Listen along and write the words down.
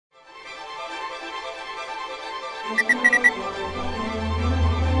Hey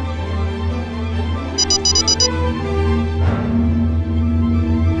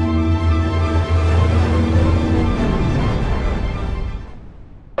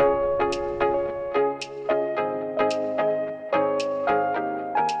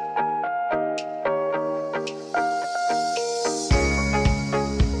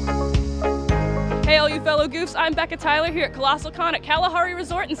all you fellow goofs, I'm Becca Tyler here at ColossalCon at Kalahari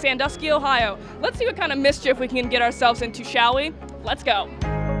Resort in Sandusky, Ohio. Let's see what kind of mischief we can get ourselves into, shall we? Let's go.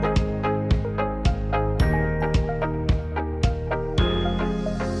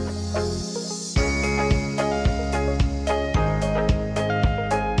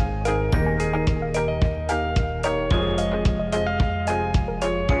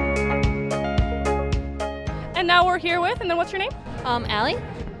 And now we're here with, and then what's your name? Allie?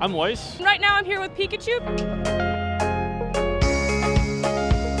 I'm Weiss. Right now I'm here with Pikachu.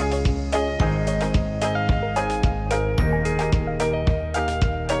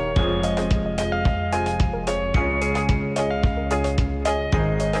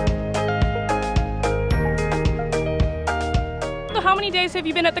 So how many days have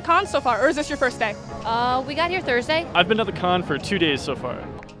you been at the con so far, or is this your first day? We got here Thursday. I've been at the con for 2 days so far.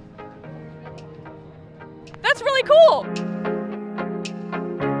 That's really cool!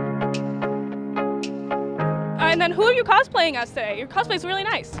 And then who are you cosplaying as today? Your cosplay is really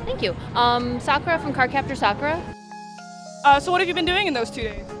nice. Thank you. Sakura from Cardcaptor Sakura. So what have you been doing in those 2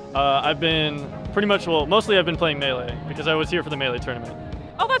 days? I've been pretty much, well, mostly I've been playing Melee because I was here for the Melee tournament.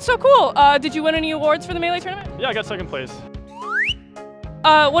 Oh, that's so cool. Did you win any awards for the Melee tournament? Yeah, I got second place.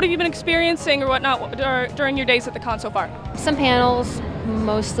 What have you been experiencing or whatnot during your days at the con so far? Some panels,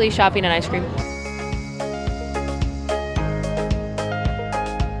 mostly shopping and ice cream.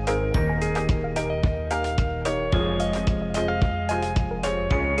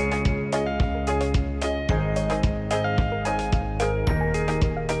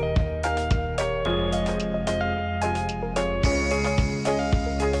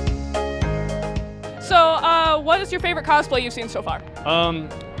 So, what is your favorite cosplay you've seen so far?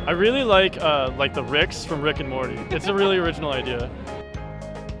 I really like the Ricks from Rick and Morty. It's a really original idea.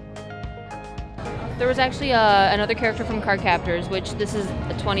 There was actually another character from Cardcaptors, which this is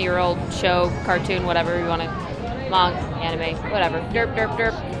a 20-year-old show, cartoon, whatever you want to, manga, anime, whatever, derp, derp,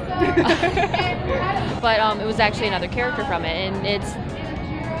 derp. But it was actually another character from it, and it's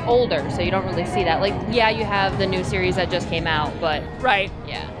older, so you don't really see that. Like, yeah, you have the new series that just came out, but Right.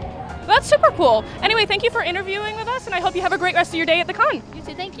 yeah. That's super cool. Anyway, thank you for interviewing with us, and I hope you have a great rest of your day at the con. You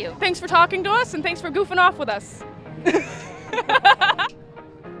too, thank you. Thanks for talking to us, and thanks for goofing off with us.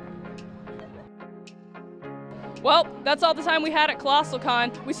 Well, that's all the time we had at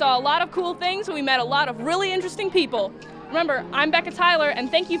ColossalCon. We saw a lot of cool things, and we met a lot of really interesting people. Remember, I'm Becca Tyler, and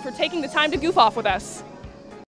thank you for taking the time to goof off with us.